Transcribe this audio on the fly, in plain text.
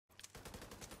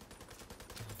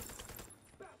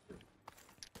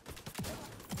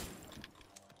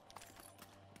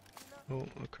Oh,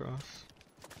 across.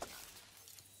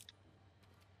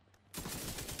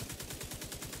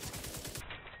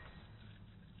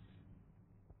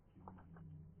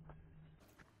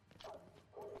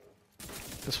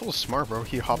 This fool's smart, bro.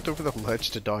 He hopped over the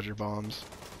ledge to dodge your bombs.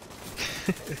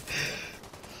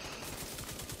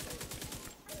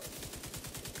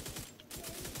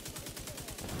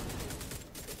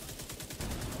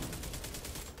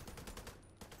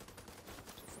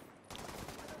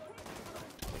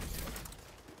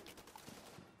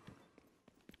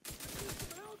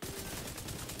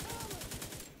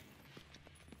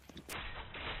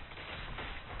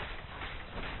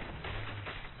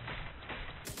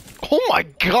 Oh my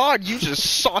god, you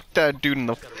just socked that dude in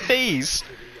the face!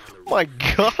 Oh my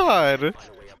god!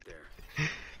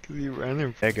 Cause he ran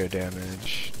in. Mega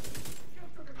damage.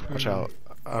 Watch out.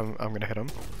 I'm gonna hit him.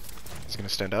 He's gonna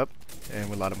stand up, and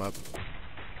we light him up.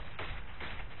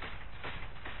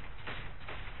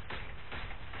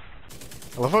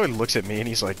 I love how he looks at me and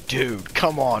he's like, dude,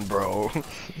 come on, bro.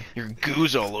 Your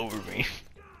goo's all over me.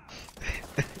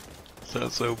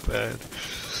 Sounds so bad.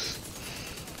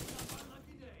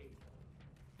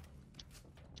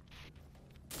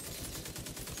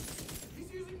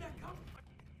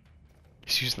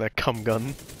 He's using that cum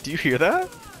gun. Do you hear that?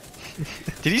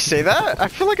 Did he say that? I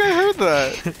feel like I heard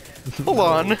that. Hold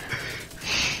on.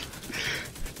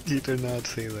 You did not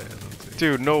say that, I don't think.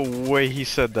 Dude, no way he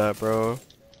said that, bro.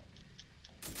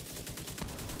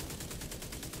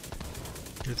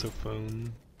 It's a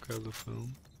phone. Grab the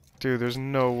phone. Dude, there's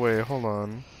no way. Hold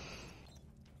on.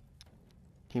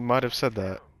 He might have said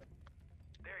that.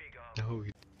 No,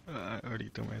 I already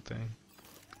did my thing.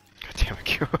 God damn it,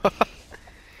 Kira.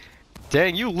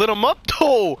 Dang, you lit him up,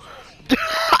 though!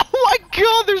 Oh my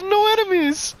god, there's no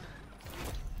enemies!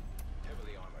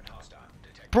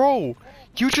 Bro,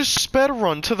 you just sped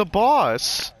run to the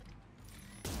boss!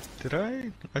 Did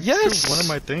I? I Yes! killed one of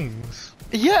my things.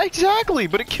 Yeah, exactly,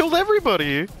 but it killed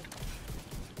everybody!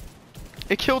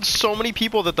 It killed so many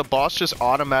people that the boss just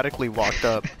automatically walked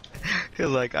up. He's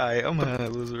like, alright, I'm gonna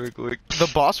handle this real quick. The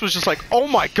boss was just like, oh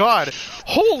my god!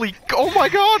 Holy, oh my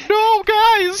god, no,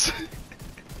 guys!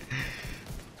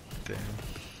 Damn.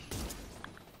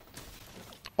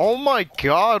 Oh my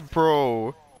god,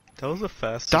 bro! That was the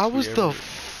fastest. That was the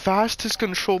fastest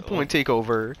control point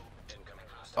takeover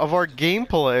of our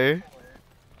gameplay.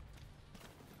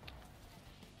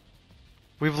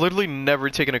 We've literally never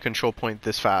taken a control point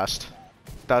this fast.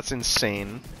 That's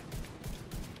insane.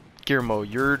 Guillermo,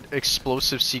 your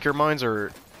explosive seeker mines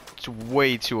are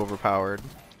way too overpowered.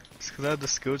 It's because I have the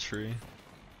skill tree.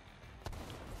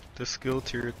 The skill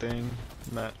tier thing,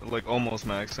 like almost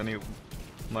max. I need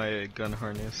my gun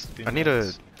harness to be I need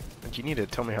max. you need to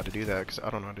tell me how to do that, because I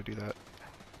don't know how to do that.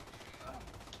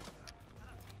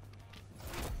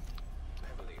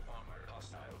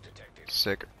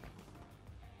 Sick.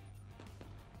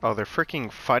 Oh, they're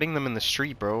freaking fighting them in the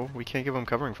street, bro. We can't give them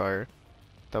covering fire.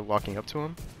 They're walking up to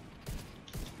them.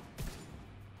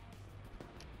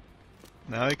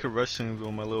 Now I could rush in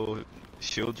with my little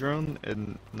shield drone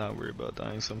and not worry about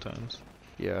dying sometimes.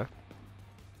 Yeah.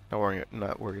 Not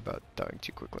worry about dying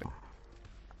too quickly.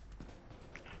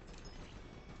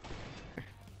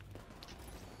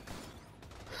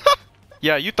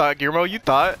 Yeah, you thought, Guillermo, you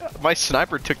thought. My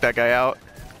sniper took that guy out.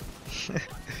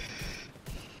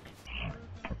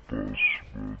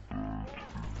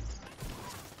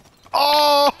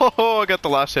 Oh, I got the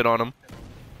last hit on him.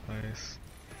 Nice.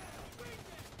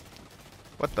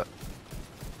 What the?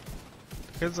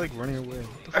 The kid's like running away.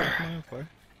 What the fuck, man? Why?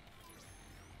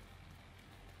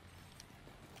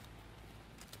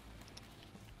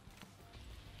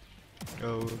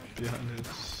 Oh, behind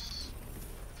us.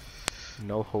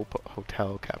 No Hope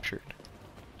Hotel captured.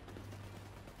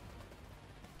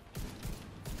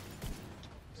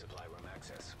 Supply room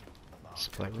access.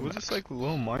 Supply room What's this access. like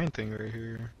little mine thing right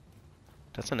here?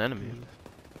 That's an enemy.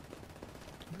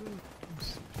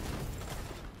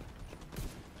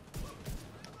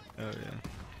 Oh yeah.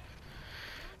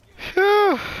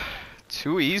 Phew.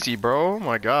 Too easy, bro. Oh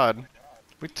my god.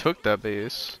 We took that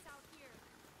base.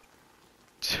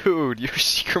 Dude, your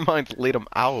secret mine laid him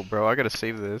out, bro. I gotta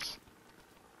save this.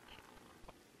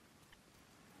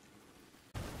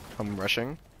 I'm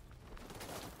rushing.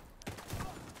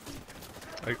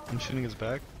 I'm shooting his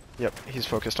back. Yep, he's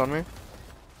focused on me.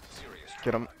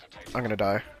 Get him. I'm gonna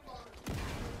die.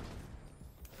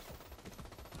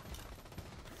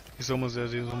 He's almost dead.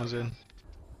 He's almost in.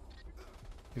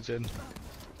 He's dead.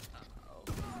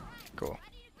 Cool.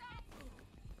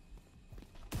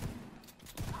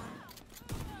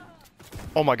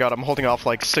 Oh my god, I'm holding off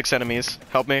like 6 enemies.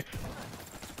 Help me.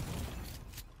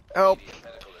 Help.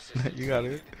 You got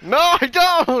it. No, I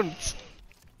don't!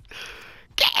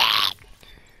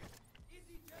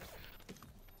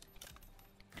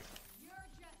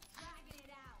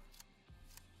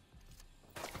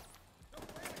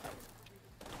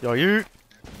 Yo, you.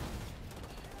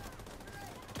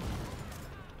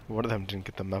 One of them didn't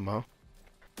get the memo.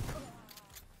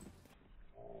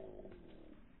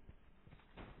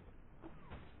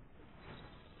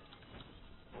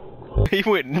 He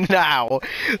went now,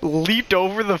 leaped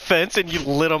over the fence, and you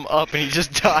lit him up, and he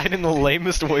just died in the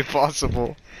lamest way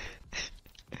possible.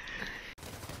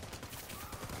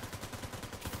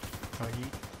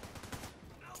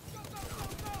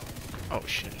 Oh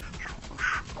shit.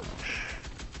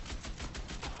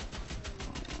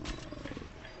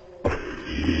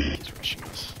 He's rushing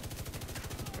us.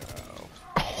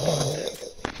 Oh.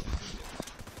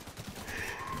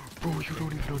 Bro, you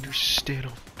don't even understand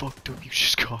how fucked up you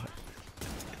just got.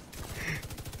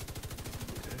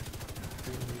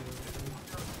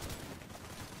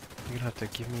 You're gonna have to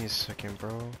give me a second,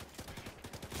 bro.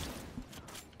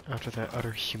 After that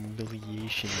utter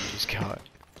humiliation you just got.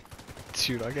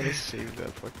 Dude, I gotta save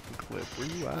that fucking clip. Where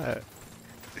you at?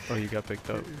 Oh, you got picked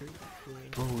up.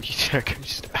 Bro, that guy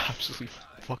just absolutely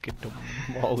fucking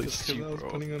demolished you, I was bro.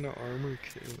 putting on an armor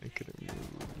kit and I couldn't move.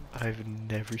 I've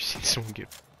never seen someone get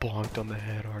bonked on the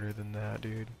head harder than that,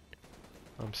 dude.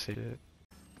 I'm sick of it.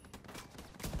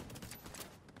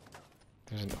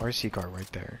 There's an RC car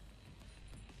right there.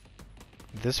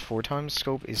 This 4x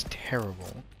scope is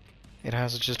terrible. It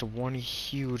has just one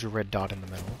huge red dot in the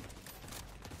middle.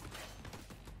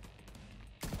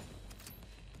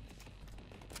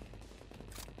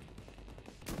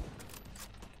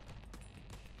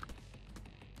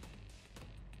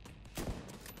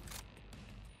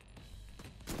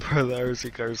 Bro, the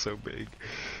RC car is so big.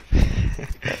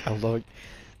 I look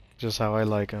just how I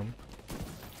like them.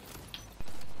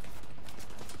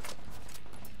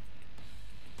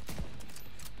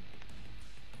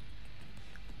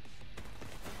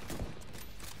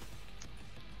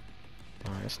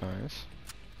 Nice, nice.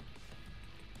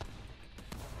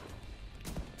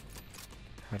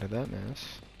 How did that miss?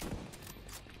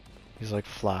 He's like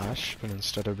Flash, but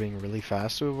instead of being really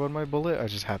fast to avoid my bullet, I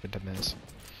just happened to miss.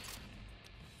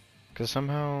 Because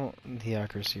somehow the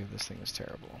accuracy of this thing is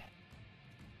terrible.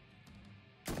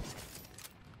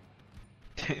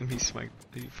 Damn, he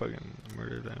fucking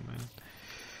murdered that man.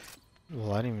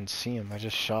 Well, I didn't even see him, I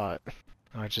just shot.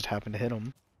 I just happened to hit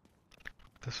him.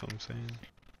 That's what I'm saying.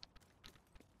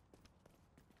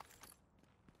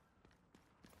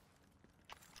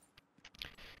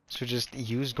 So just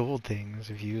use gold things.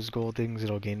 If you use gold things,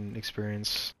 it'll gain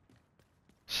experience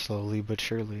slowly but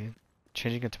surely.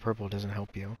 Changing it to purple doesn't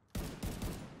help you.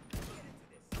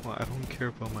 Well, I don't care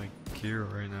about my gear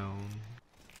right now.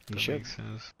 You That should, makes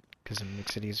sense. because it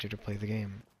makes it easier to play the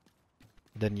game.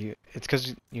 Then it's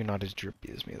because you're not as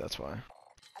drippy as me, that's why.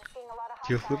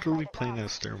 You're literally playing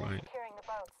as Thermite.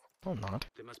 No, I'm not.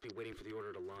 They must be waiting for the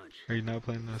order to launch. Are you not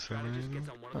playing as Pilot just Thermite? gets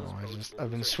on one of No, those boats, I've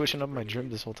been rolls switching up my their drip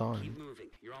this whole Keep time. moving.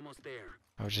 You're almost there.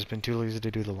 I've just been too lazy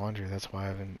to do the laundry, that's why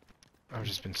I've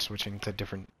just been switching to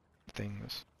different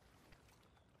things.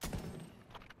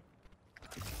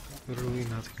 Literally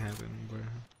nothing happened, bro.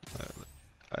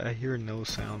 I hear no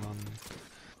sound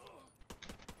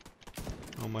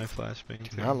on my flashbang.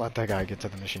 Do not let that guy get to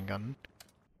the machine gun.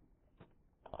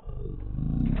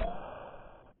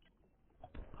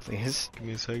 Please. Give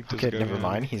me a sec. Okay, never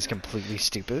mind. He's completely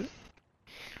stupid.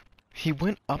 He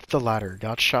went up the ladder,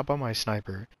 got shot by my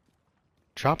sniper,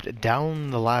 dropped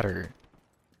down the ladder,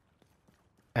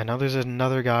 and now there's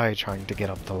another guy trying to get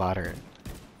up the ladder.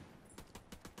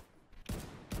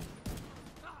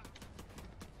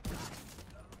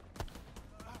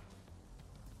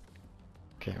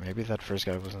 Okay, maybe that first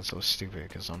guy wasn't so stupid,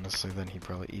 because honestly then he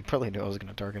probably knew I was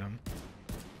gonna target him.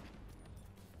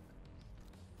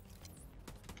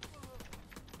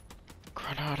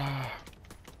 Granada!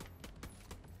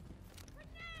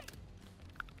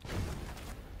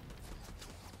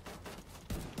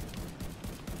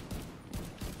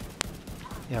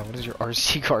 Yeah, what is your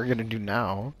RC car gonna do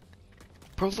now?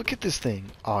 Bro, look at this thing!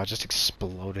 Oh, it just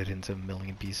exploded into a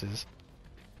million pieces.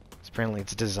 Apparently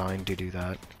it's designed to do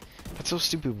that. That's so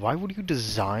stupid. Why would you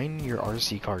design your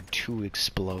RC car to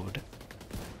explode?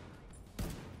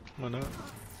 Why not?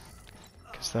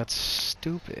 Because that's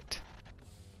stupid.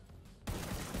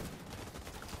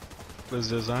 It's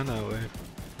designed that way.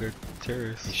 They're It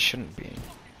terrorists. shouldn't be.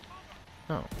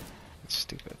 No, it's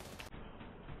stupid.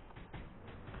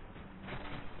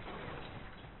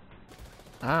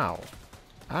 Ow.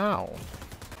 Ow.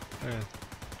 Yeah.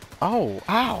 Oh,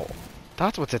 ow!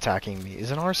 That's what's attacking me,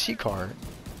 is an RC car.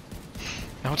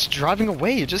 Now it's driving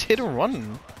away. You just hit and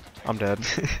run. I'm dead.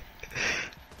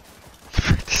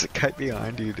 There's a guy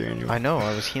behind you, Daniel. I know.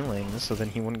 I was healing, so then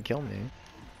he wouldn't kill me.